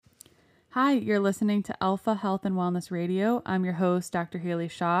Hi, you're listening to Alpha Health and Wellness Radio. I'm your host, Dr. Haley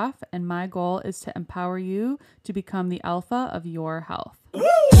Schaff, and my goal is to empower you to become the alpha of your health.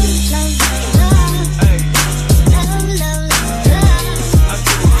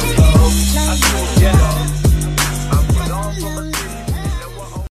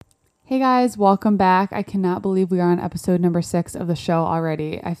 Hey guys, welcome back. I cannot believe we are on episode number 6 of the show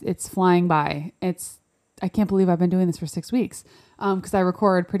already. It's flying by. I can't believe I've been doing this for 6 weeks. Because I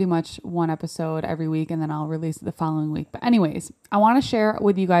record pretty much one episode every week and then I'll release it the following week. But anyways, I want to share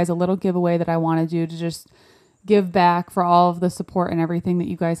with you guys a little giveaway that I want to do to just give back for all of the support and everything that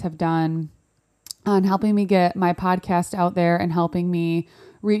you guys have done on helping me get my podcast out there and helping me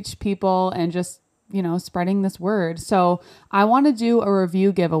reach people and just, spreading this word. So I want to do a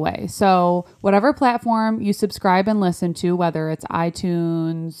review giveaway. So whatever platform you subscribe and listen to, whether it's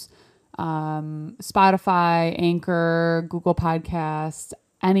iTunes, Spotify, Anchor, Google Podcasts,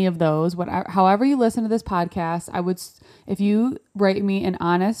 any of those, however you listen to this podcast, if you write me an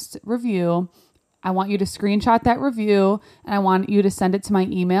honest review, I want you to screenshot that review and I want you to send it to my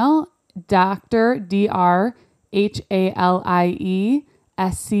email,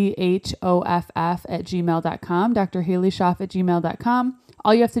 drhaleySchoff@gmail.com, drhaleySchoff@gmail.com.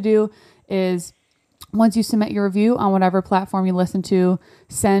 All you have to do is once you submit your review on whatever platform you listen to,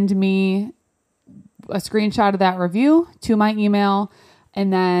 send me a screenshot of that review to my email.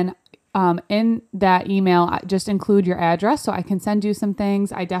 And then in that email, just include your address so I can send you some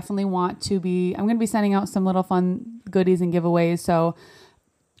things. I'm going to be sending out some little fun goodies and giveaways. So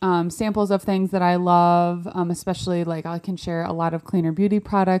samples of things that I love, especially like I can share a lot of cleaner beauty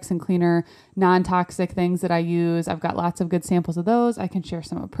products and cleaner non-toxic things that I use. I've got lots of good samples of those. I can share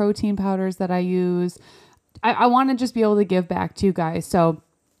some of protein powders that I use. I want to just be able to give back to you guys. So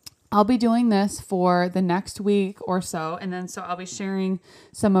I'll be doing this for the next week or so. And then so I'll be sharing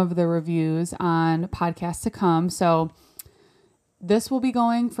some of the reviews on podcasts to come. So this will be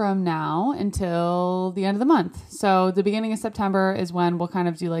going from now until the end of the month. So the beginning of September is when we'll kind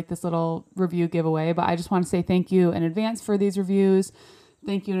of do like this little review giveaway. But I just want to say thank you in advance for these reviews.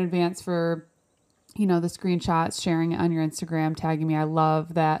 Thank you in advance for, the screenshots, sharing it on your Instagram, tagging me. I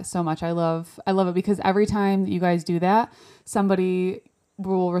love that so much. I love it because every time that you guys do that, somebody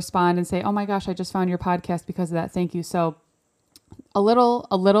will respond and say, "Oh my gosh, I just found your podcast because of that. Thank you." So a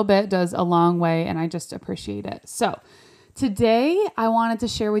little bit does a long way and I just appreciate it. So today, I wanted to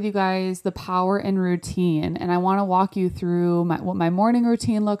share with you guys the power in routine, and I want to walk you through what my morning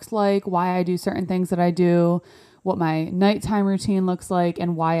routine looks like, why I do certain things that I do, what my nighttime routine looks like,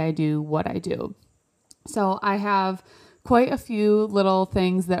 and why I do what I do. So I have quite a few little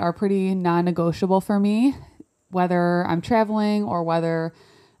things that are pretty non-negotiable for me, whether I'm traveling or whether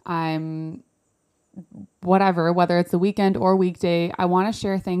it's the weekend or weekday. I want to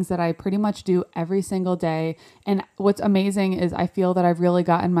share things that I pretty much do every single day. And what's amazing is I feel that I've really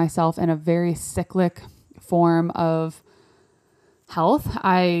gotten myself in a very cyclic form of health.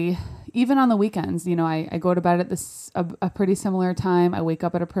 Even on the weekends, I go to bed at a pretty similar time. I wake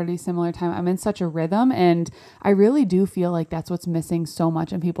up at a pretty similar time. I'm in such a rhythm. And I really do feel like that's what's missing so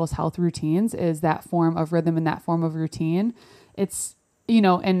much in people's health routines is that form of rhythm and that form of routine. It's,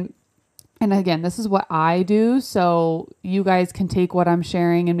 and again, this is what I do. So you guys can take what I'm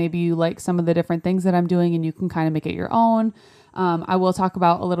sharing and maybe you like some of the different things that I'm doing and you can kind of make it your own. I will talk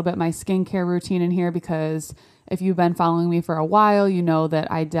about a little bit my skincare routine in here because if you've been following me for a while, you know that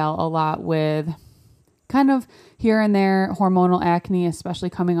I dealt a lot with kind of here and there hormonal acne, especially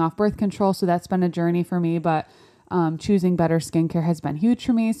coming off birth control. So that's been a journey for me, but choosing better skincare has been huge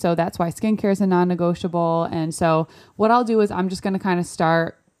for me. So that's why skincare is a non-negotiable. And so what I'll do is I'm just going to kind of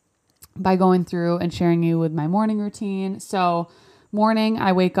start by going through and sharing you with my morning routine. So morning,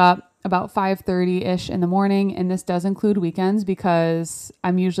 I wake up about 5:30-ish in the morning. And this does include weekends because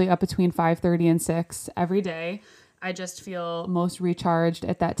I'm usually up between 5:30 and 6 every day. I just feel most recharged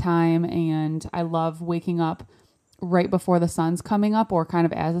at that time. And I love waking up right before the sun's coming up or kind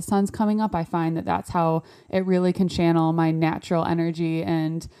of as the sun's coming up. I find that that's how it really can channel my natural energy,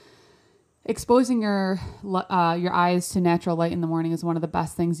 and exposing your eyes to natural light in the morning is one of the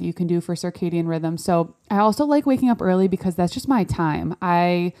best things that you can do for circadian rhythm. So I also like waking up early because that's just my time.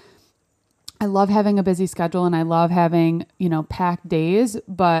 I love having a busy schedule and I love having, packed days,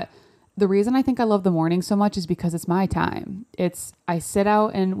 but the reason I think I love the morning so much is because it's my time. I sit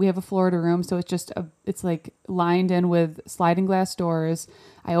out and we have a Florida room. So it's like lined in with sliding glass doors.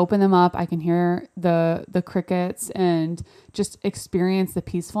 I open them up. I can hear the crickets and just experience the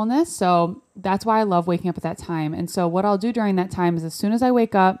peacefulness. So that's why I love waking up at that time. And so what I'll do during that time is as soon as I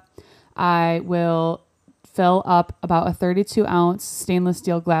wake up, I will fill up about a 32-ounce stainless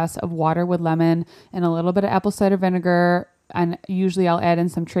steel glass of water with lemon and a little bit of apple cider vinegar. And usually I'll add in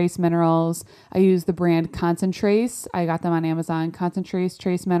some trace minerals. I use the brand Concentrace. I got them on Amazon, Concentrace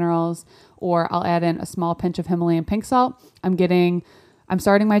Trace Minerals, or I'll add in a small pinch of Himalayan pink salt. I'm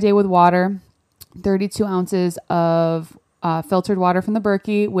starting my day with water, 32 ounces of filtered water from the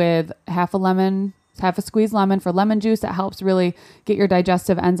Berkey with half a squeezed lemon for lemon juice. That helps really get your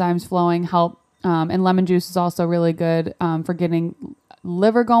digestive enzymes flowing, and lemon juice is also really good for getting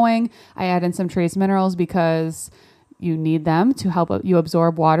liver going. I add in some trace minerals because you need them to help you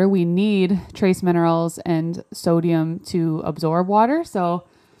absorb water. We need trace minerals and sodium to absorb water. So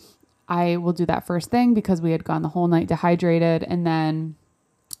I will do that first thing because we had gone the whole night dehydrated, and then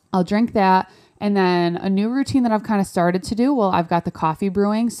I'll drink that. And then a new routine that I've kind of started to do, I've got the coffee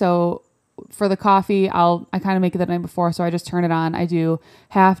brewing. So for the coffee, I kind of make it the night before. So I just turn it on. I do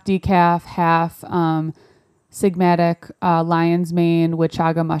half decaf, half Sigmatic lion's mane with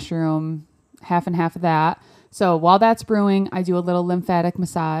chaga mushroom, half and half of that. So while that's brewing, I do a little lymphatic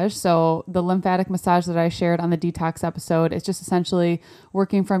massage. So the lymphatic massage that I shared on the detox episode, it's just essentially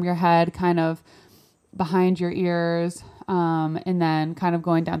working from your head, kind of behind your ears, and then kind of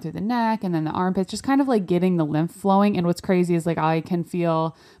going down through the neck and then the armpits, just kind of like getting the lymph flowing. And what's crazy is like I can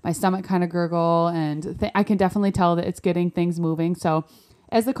feel my stomach kind of gurgle, and I can definitely tell that it's getting things moving. So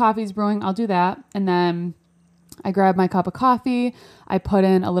as the coffee's brewing, I'll do that. And then I grab my cup of coffee, I put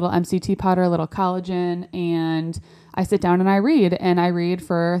in a little MCT powder, a little collagen, and I sit down and I read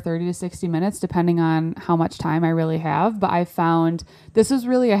for 30 to 60 minutes, depending on how much time I really have. But I found this was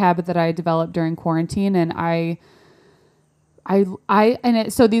really a habit that I developed during quarantine, and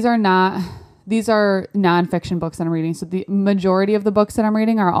so these are nonfiction books that I'm reading. So the majority of the books that I'm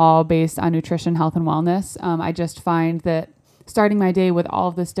reading are all based on nutrition, health, and wellness. I just find that starting my day with all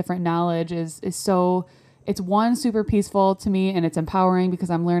of this different knowledge is so, it's super peaceful to me, and it's empowering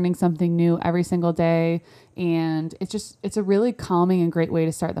because I'm learning something new every single day. And it's a really calming and great way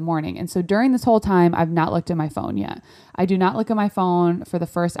to start the morning. And so during this whole time, I've not looked at my phone yet. I do not look at my phone for the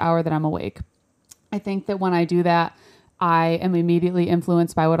first hour that I'm awake. I think that when I do that, I am immediately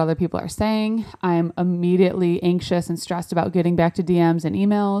influenced by what other people are saying. I'm immediately anxious and stressed about getting back to DMs and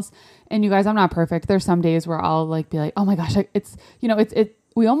emails. And you guys, I'm not perfect. There's some days where I'll be like, oh my gosh,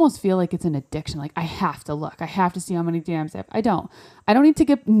 we almost feel like it's an addiction. Like I have to look, I have to see how many DMs I have. I don't need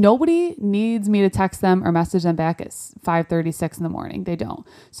to nobody needs me to text them or message them back at 5:36 in the morning. They don't.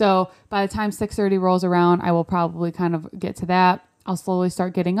 So by the time 6:30 rolls around, I will probably kind of get to that. I'll slowly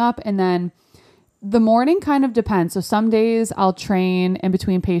start getting up, and then the morning kind of depends. So some days I'll train in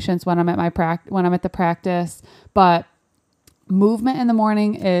between patients when I'm at the practice, but movement in the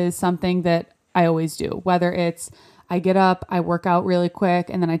morning is something that I always do, whether it's I get up, I work out really quick,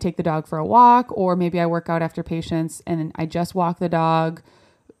 and then I take the dog for a walk, or maybe I work out after patients and then I just walk the dog.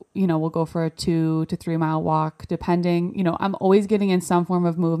 We'll go for a 2 to 3 mile walk, depending, I'm always getting in some form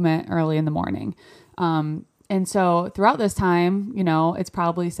of movement early in the morning. And so throughout this time, it's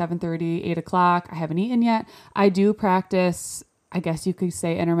probably 7:30, 8 o'clock. I haven't eaten yet. I do practice, I guess you could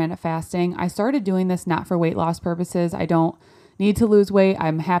say, intermittent fasting. I started doing this not for weight loss purposes. I don't need to lose weight.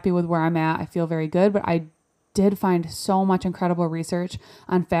 I'm happy with where I'm at. I feel very good, but I did find so much incredible research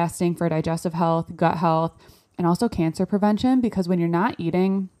on fasting for digestive health, gut health, and also cancer prevention, because when you're not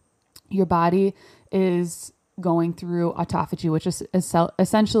eating, your body is going through autophagy, which is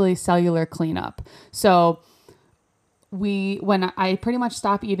essentially cellular cleanup. So when I pretty much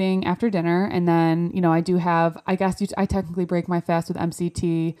stop eating after dinner, and then, I do have, I technically break my fast with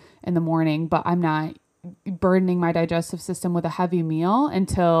MCT in the morning, but I'm not burdening my digestive system with a heavy meal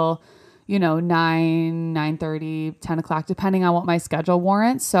until 9:30, 10 o'clock, depending on what my schedule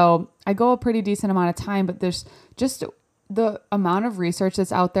warrants. So I go a pretty decent amount of time, but there's just the amount of research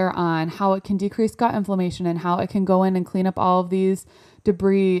that's out there on how it can decrease gut inflammation and how it can go in and clean up all of these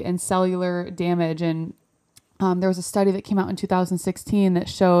debris and cellular damage. And there was a study that came out in 2016 that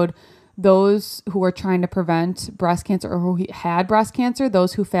showed those who were trying to prevent breast cancer or who had breast cancer,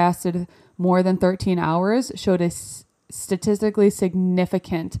 those who fasted more than 13 hours showed a statistically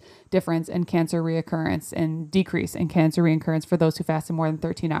significant difference in cancer reoccurrence and decrease in cancer reoccurrence for those who fasted more than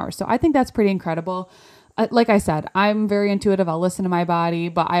 13 hours. So I think that's pretty incredible. Like I said, I'm very intuitive. I'll listen to my body,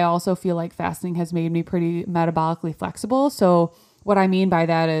 but I also feel like fasting has made me pretty metabolically flexible. So what I mean by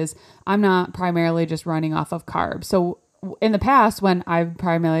that is I'm not primarily just running off of carbs. So in the past, when I've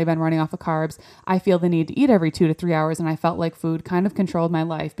primarily been running off of carbs, I feel the need to eat every 2 to 3 hours. And I felt like food kind of controlled my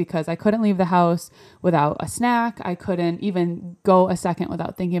life because I couldn't leave the house without a snack. I couldn't even go a second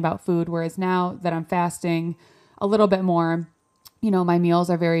without thinking about food. Whereas now that I'm fasting a little bit more, my meals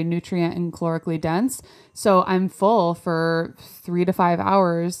are very nutrient and calorically dense. So I'm full for 3 to 5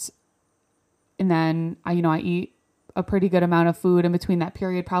 hours. And then I eat a pretty good amount of food in between that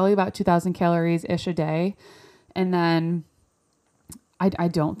period, probably about 2,000 calories ish a day. And then I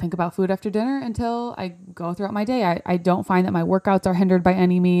don't think about food after dinner until I go throughout my day. I don't find that my workouts are hindered by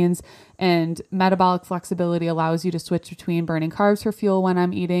any means, and metabolic flexibility allows you to switch between burning carbs for fuel when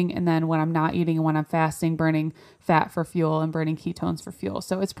I'm eating, and then when I'm not eating and when I'm fasting, burning fat for fuel and burning ketones for fuel.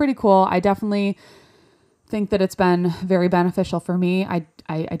 So it's pretty cool. I definitely think that it's been very beneficial for me. I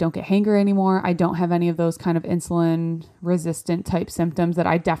don't get hangry anymore. I don't have any of those kind of insulin resistant type symptoms that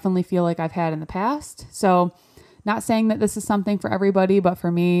I definitely feel like I've had in the past. So not saying that this is something for everybody, but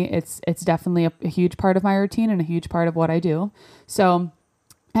for me, it's definitely a huge part of my routine and a huge part of what I do. So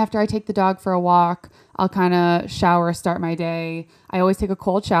after I take the dog for a walk, I'll kind of shower, start my day. I always take a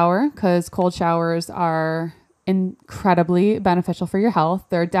cold shower because cold showers are incredibly beneficial for your health.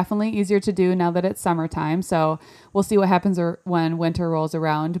 They're definitely easier to do now that it's summertime. So we'll see what happens when winter rolls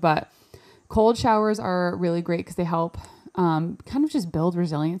around. But cold showers are really great because they help kind of just build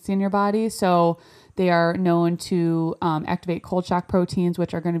resiliency in your body. So they are known to activate cold shock proteins,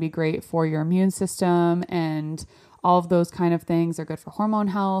 which are going to be great for your immune system and all of those kind of things. They're good for hormone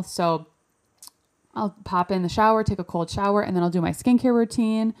health. So I'll pop in the shower, take a cold shower, and then I'll do my skincare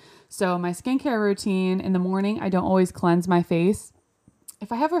routine. So my skincare routine in the morning, I don't always cleanse my face.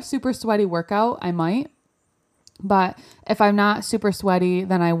 If I have a super sweaty workout, I might. But if I'm not super sweaty,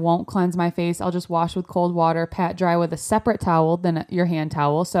 then I won't cleanse my face. I'll just wash with cold water, pat dry with a separate towel than your hand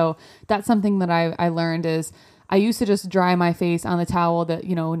towel. So that's something that I learned is I used to just dry my face on the towel that,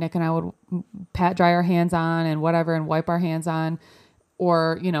 Nick and I would pat dry our hands on and whatever and wipe our hands on,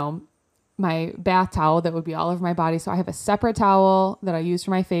 or, my bath towel that would be all over my body. So I have a separate towel that I use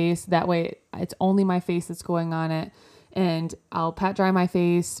for my face. That way it's only my face that's going on it. And I'll pat dry my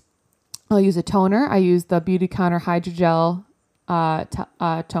face. I'll use a toner. I use the Beauty Counter Hydrogel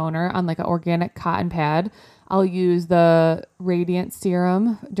toner on like an organic cotton pad. I'll use the Radiant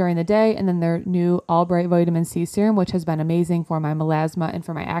Serum during the day, and then their new All Bright Vitamin C Serum, which has been amazing for my melasma and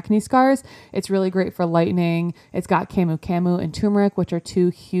for my acne scars. It's really great for lightening. It's got camu and turmeric, which are two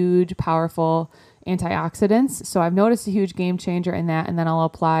huge, powerful antioxidants. So I've noticed a huge game changer in that. And then I'll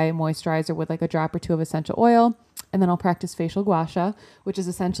apply moisturizer with like a drop or two of essential oil. And then I'll practice facial gua sha, which is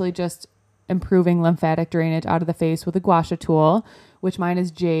essentially just improving lymphatic drainage out of the face with a gua sha tool, which mine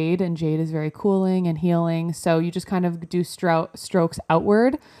is jade, and jade is very cooling and healing. So you just kind of do strokes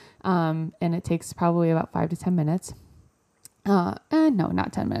outward. And it takes probably about 5 to 10 minutes. No,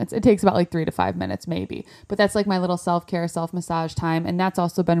 not 10 minutes. It takes about like 3 to 5 minutes maybe, but that's like my little self-care, self-massage time. And that's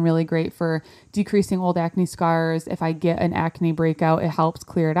also been really great for decreasing old acne scars. If I get an acne breakout, it helps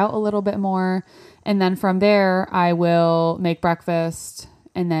clear it out a little bit more. And then from there, I will make breakfast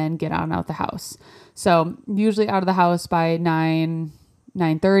and then get out the house. So usually out of the house by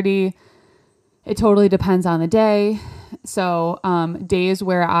 9:30. It totally depends on the day. So days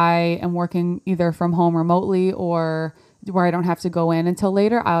where I am working either from home remotely or where I don't have to go in until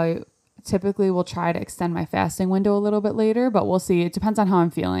later, I typically will try to extend my fasting window a little bit later, but we'll see. It depends on how I'm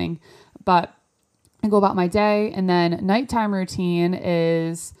feeling. But I go about my day, and then nighttime routine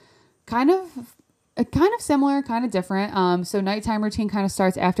is kind of similar, kind of different. So nighttime routine kind of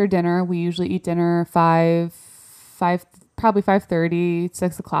starts after dinner. We usually eat dinner probably 5:30,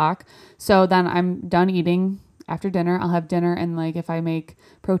 6 o'clock. So then I'm done eating. After dinner, I'll have dinner, and like if I make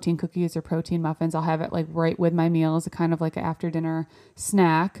protein cookies or protein muffins, I'll have it like right with my meals, kind of like an after dinner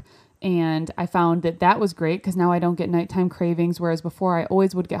snack. And I found that was great because now I don't get nighttime cravings. Whereas before I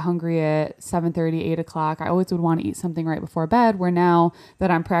always would get hungry at 7:30, 8 o'clock. I always would want to eat something right before bed, where now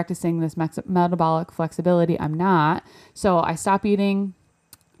that I'm practicing this metabolic flexibility, I'm not. So I stop eating,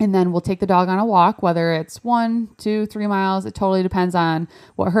 and then we'll take the dog on a walk, whether it's 1, 2, 3 miles. It totally depends on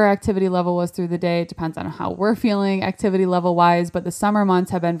what her activity level was through the day. It depends on how we're feeling activity level wise. But the summer months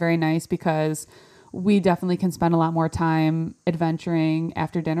have been very nice because we definitely can spend a lot more time adventuring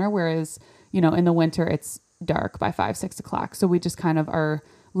after dinner. Whereas, in the winter, it's dark by 5, 6 o'clock. So we just kind of are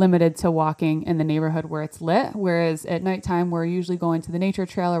limited to walking in the neighborhood where it's lit. Whereas at nighttime, we're usually going to the nature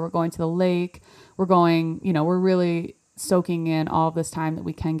trail, or we're going to the lake. We're going, we're really soaking in all of this time that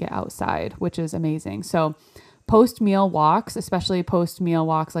we can get outside, which is amazing. So post-meal walks, especially post-meal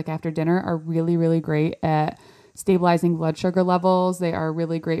walks like after dinner, are really, really great at stabilizing blood sugar levels. They are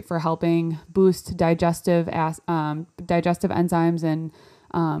really great for helping boost digestive enzymes and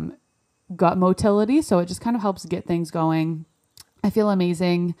gut motility. So it just kind of helps get things going. I feel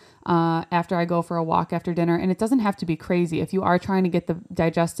amazing after I go for a walk after dinner, and it doesn't have to be crazy. If you are trying to get the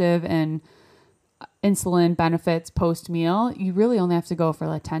digestive and insulin benefits post meal, you really only have to go for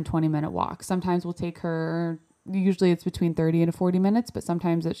like 10-20 minute walk. Sometimes we'll take her, usually it's between 30 and 40 minutes, but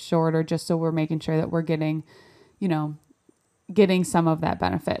sometimes it's shorter, just so we're making sure that we're getting, getting some of that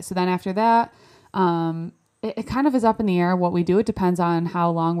benefit. So then after that, it kind of is up in the air what we do. It depends on how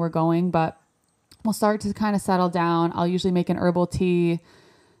long we're going, but we'll start to kind of settle down. I'll usually make an herbal tea,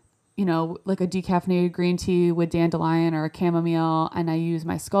 like a decaffeinated green tea with dandelion or a chamomile. And I use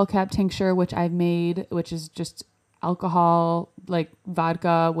my skullcap tincture, which I've made, which is just alcohol, like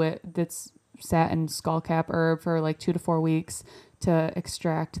vodka that's sat in skullcap herb for like 2 to 4 weeks to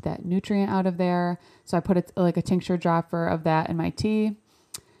extract that nutrient out of there. So I put like a tincture dropper of that in my tea,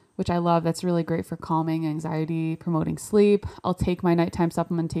 which I love. That's really great for calming anxiety, promoting sleep. I'll take my nighttime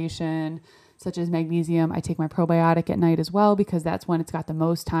supplementation, such as magnesium. I take my probiotic at night as well, because that's when it's got the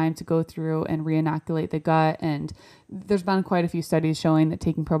most time to go through and re-inoculate the gut. And there's been quite a few studies showing that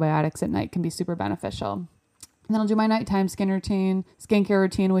taking probiotics at night can be super beneficial. And then I'll do my nighttime skincare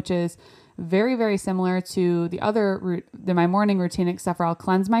routine, which is very, very similar to my morning routine, except for I'll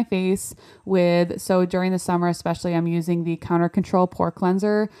cleanse my face so during the summer, especially, I'm using the Counter Control Pore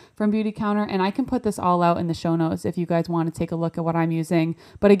Cleanser from Beauty Counter. And I can put this all out in the show notes if you guys want to take a look at what I'm using.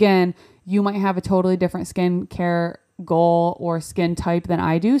 But again, you might have a totally different skincare goal or skin type than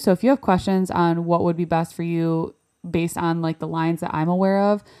I do. So if you have questions on what would be best for you based on like the lines that I'm aware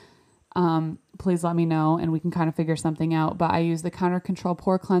of, please let me know and we can kind of figure something out. But I use the Counter Control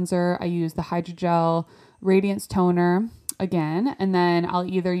Pore Cleanser. I use the Hydrogel Radiance Toner again. And then I'll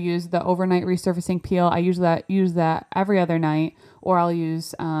either use the overnight resurfacing peel. I usually use that every other night, or I'll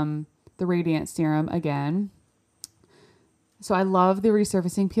use the Radiance Serum again. So I love the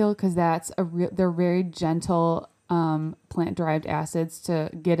resurfacing peel because they're very gentle plant-derived acids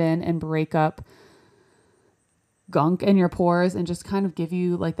to get in and break up gunk in your pores and just kind of give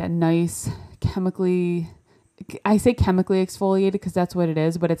you like that nice chemically exfoliated because that's what it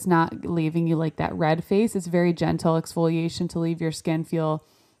is, but it's not leaving you like that red face. It's very gentle exfoliation to leave your skin feel,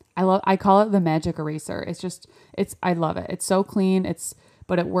 I call it the magic eraser. I love it. It's so clean.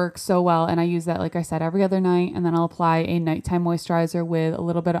 But it works so well. And I use that, like I said, every other night. And then I'll apply a nighttime moisturizer with a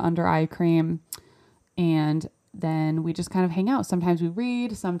little bit of under eye cream. And then we just kind of hang out. Sometimes we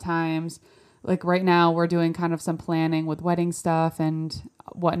read, sometimes like right now we're doing kind of some planning with wedding stuff and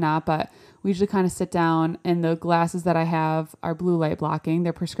whatnot, but we usually kind of sit down, and the glasses that I have are blue light blocking.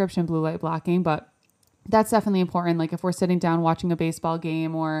 They're prescription blue light blocking, but that's definitely important. Like if we're sitting down watching a baseball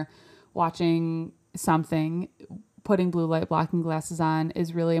game or watching something, putting blue light blocking glasses on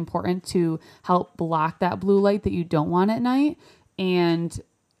is really important to help block that blue light that you don't want at night. And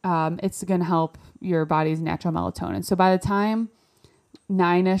it's going to help your body's natural melatonin. So by the time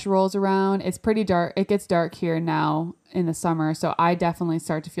 9-ish rolls around, it's pretty dark. It gets dark here now in the summer. So I definitely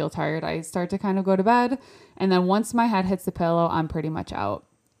start to feel tired. I start to kind of go to bed. And then once my head hits the pillow, I'm pretty much out.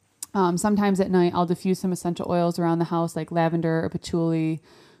 Sometimes at night, I'll diffuse some essential oils around the house, like lavender or patchouli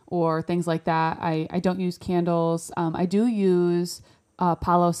or things like that. I don't use candles. I do use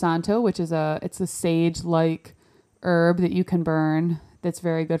Palo Santo, which is it's a sage-like herb that you can burn. That's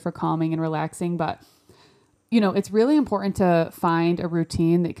very good for calming and relaxing. But it's really important to find a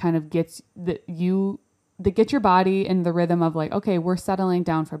routine that kind of gets your body in the rhythm of like, okay, we're settling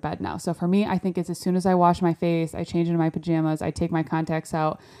down for bed now. So for me, I think it's as soon as I wash my face, I change into my pajamas, I take my contacts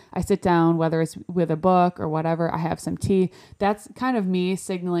out, I sit down, whether it's with a book or whatever, I have some tea. That's kind of me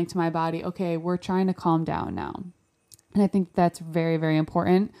signaling to my body, okay, we're trying to calm down now. And I think that's very, very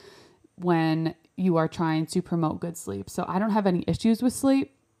important when you are trying to promote good sleep. So I don't have any issues with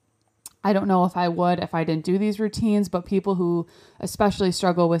sleep. I don't know if I would if I didn't do these routines, but people who especially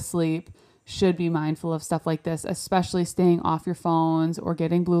struggle with sleep should be mindful of stuff like this, especially staying off your phones or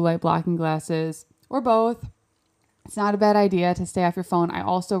getting blue light blocking glasses or both. It's not a bad idea to stay off your phone. I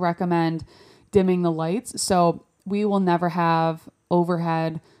also recommend dimming the lights. So we will never have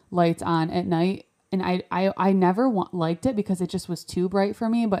overhead lights on at night. And I never liked it because it just was too bright for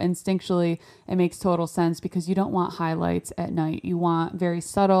me, but instinctually it makes total sense because you don't want highlights at night. You want very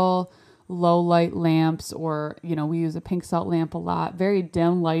subtle, low light lamps, or, we use a pink salt lamp a lot, very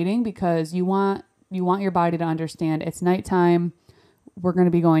dim lighting, because you want your body to understand it's nighttime. We're going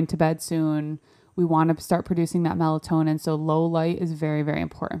to be going to bed soon. We want to start producing that melatonin. So low light is very, very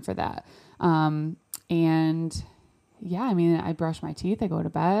important for that. And yeah, I brush my teeth, I go to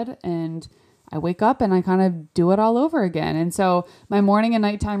bed, and I wake up and I kind of do it all over again. And so my morning and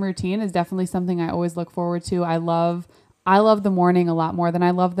nighttime routine is definitely something I always look forward to. I love I love the morning a lot more than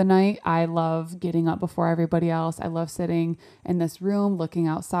I love the night. I love getting up before everybody else. I love sitting in this room, looking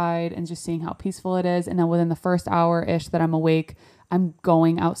outside and just seeing how peaceful it is. And then within the first hour-ish that I'm awake, I'm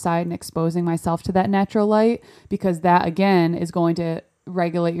going outside and exposing myself to that natural light, because that again is going to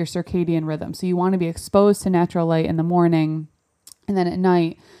regulate your circadian rhythm. So you want to be exposed to natural light in the morning. And then at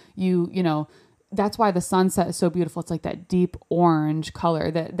night, you know, that's why the sunset is so beautiful. It's like that deep orange color.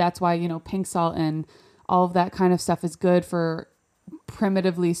 That's why, you know, pink salt and all of that kind of stuff is good for,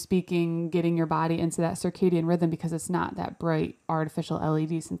 primitively speaking, getting your body into that circadian rhythm, because it's not that bright artificial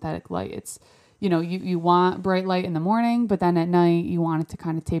LED synthetic light. It's, you know, you want bright light in the morning, but then at night you want it to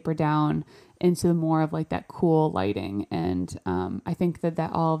kind of taper down into more of like that cool lighting. And I think that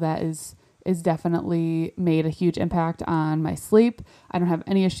all of that is definitely made a huge impact on my sleep. I don't have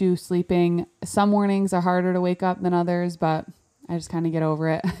any issue sleeping. Some mornings are harder to wake up than others, but I just kind of get over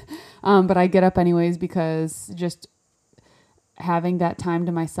it. But I get up anyways, because just having that time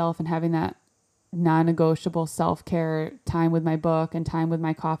to myself and having that non-negotiable self-care time with my book and time with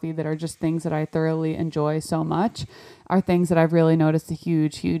my coffee, that are just things that I thoroughly enjoy so much, are things that I've really noticed a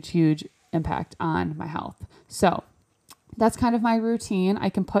huge, huge, huge impact on my health. So that's kind of my routine. I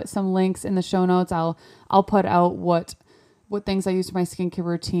can put some links in the show notes. I'll put out what things I use for my skincare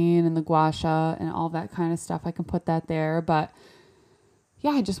routine and the gua sha and all that kind of stuff. I can put that there. But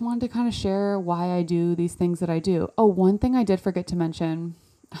yeah, I just wanted to kind of share why I do these things that I do. Oh, one thing I did forget to mention.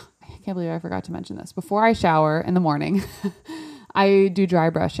 I can't believe I forgot to mention this. Before I shower in the morning, I do dry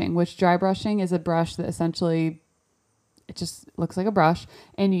brushing, which dry brushing is a brush that essentially, it just looks like a brush,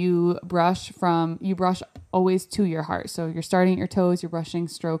 and you brush always to your heart. So you're starting at your toes, you're brushing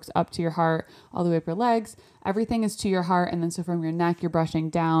strokes up to your heart, all the way up your legs. Everything is to your heart. And then so from your neck, you're brushing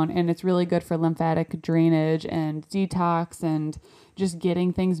down, and it's really good for lymphatic drainage and detox and just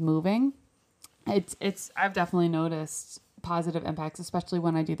getting things moving. I've definitely noticed positive impacts, especially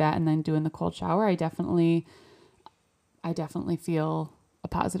when I do that and then doing the cold shower. I definitely feel a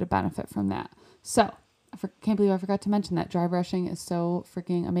positive benefit from that. So can't believe I forgot to mention that dry brushing is so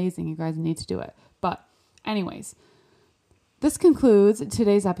freaking amazing. You guys need to do it. But anyways, this concludes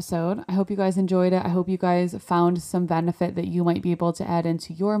today's episode. I hope you guys enjoyed it. I hope you guys found some benefit that you might be able to add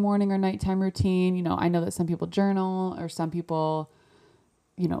into your morning or nighttime routine. You know, I know that some people journal, or some people,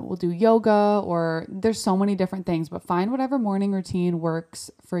 you know, will do yoga, or there's so many different things, but find whatever morning routine works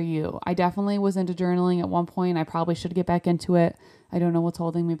for you. I definitely was into journaling at one point. I probably should get back into it. I don't know what's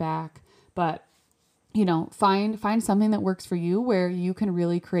holding me back, but you know, find something that works for you, where you can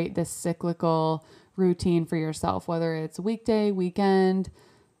really create this cyclical routine for yourself, whether it's weekday, weekend.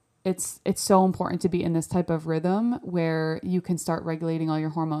 It's so important to be in this type of rhythm where you can start regulating all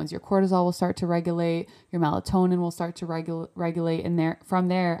your hormones. Your cortisol will start to regulate, your melatonin will start to regulate, and from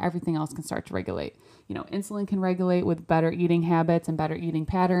there, everything else can start to regulate. You know, insulin can regulate with better eating habits and better eating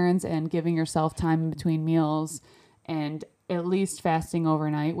patterns, and giving yourself time in between meals, and at least fasting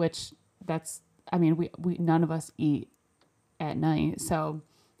overnight, which we none of us eat at night, so,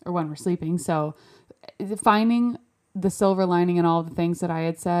 or when we're sleeping. So finding the silver lining in all of the things that I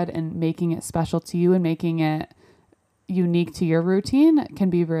had said and making it special to you and making it unique to your routine can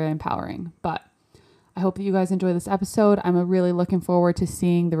be very empowering. But I hope that you guys enjoy this episode. I'm really looking forward to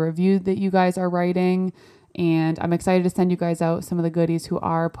seeing the review that you guys are writing, and I'm excited to send you guys out some of the goodies who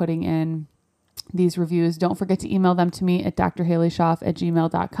are putting in these reviews. Don't forget to email them to me at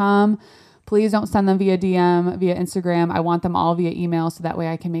drhaleyschaff@gmail.com. Please don't send them via DM, via Instagram. I want them all via email, so that way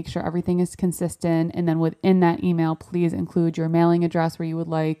I can make sure everything is consistent. And then within that email, please include your mailing address where you would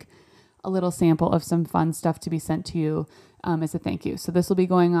like a little sample of some fun stuff to be sent to you as a thank you. So this will be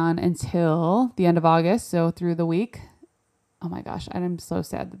going on until the end of August, so through the week. Oh my gosh, I'm so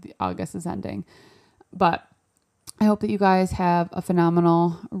sad that August is ending. But I hope that you guys have a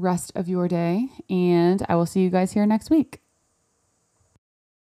phenomenal rest of your day, and I will see you guys here next week.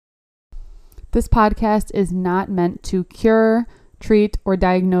 This podcast is not meant to cure, treat, or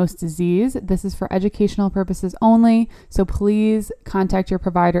diagnose disease. This is for educational purposes only. So please contact your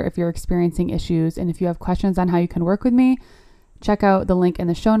provider if you're experiencing issues. And if you have questions on how you can work with me, check out the link in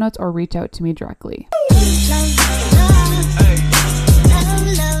the show notes or reach out to me directly.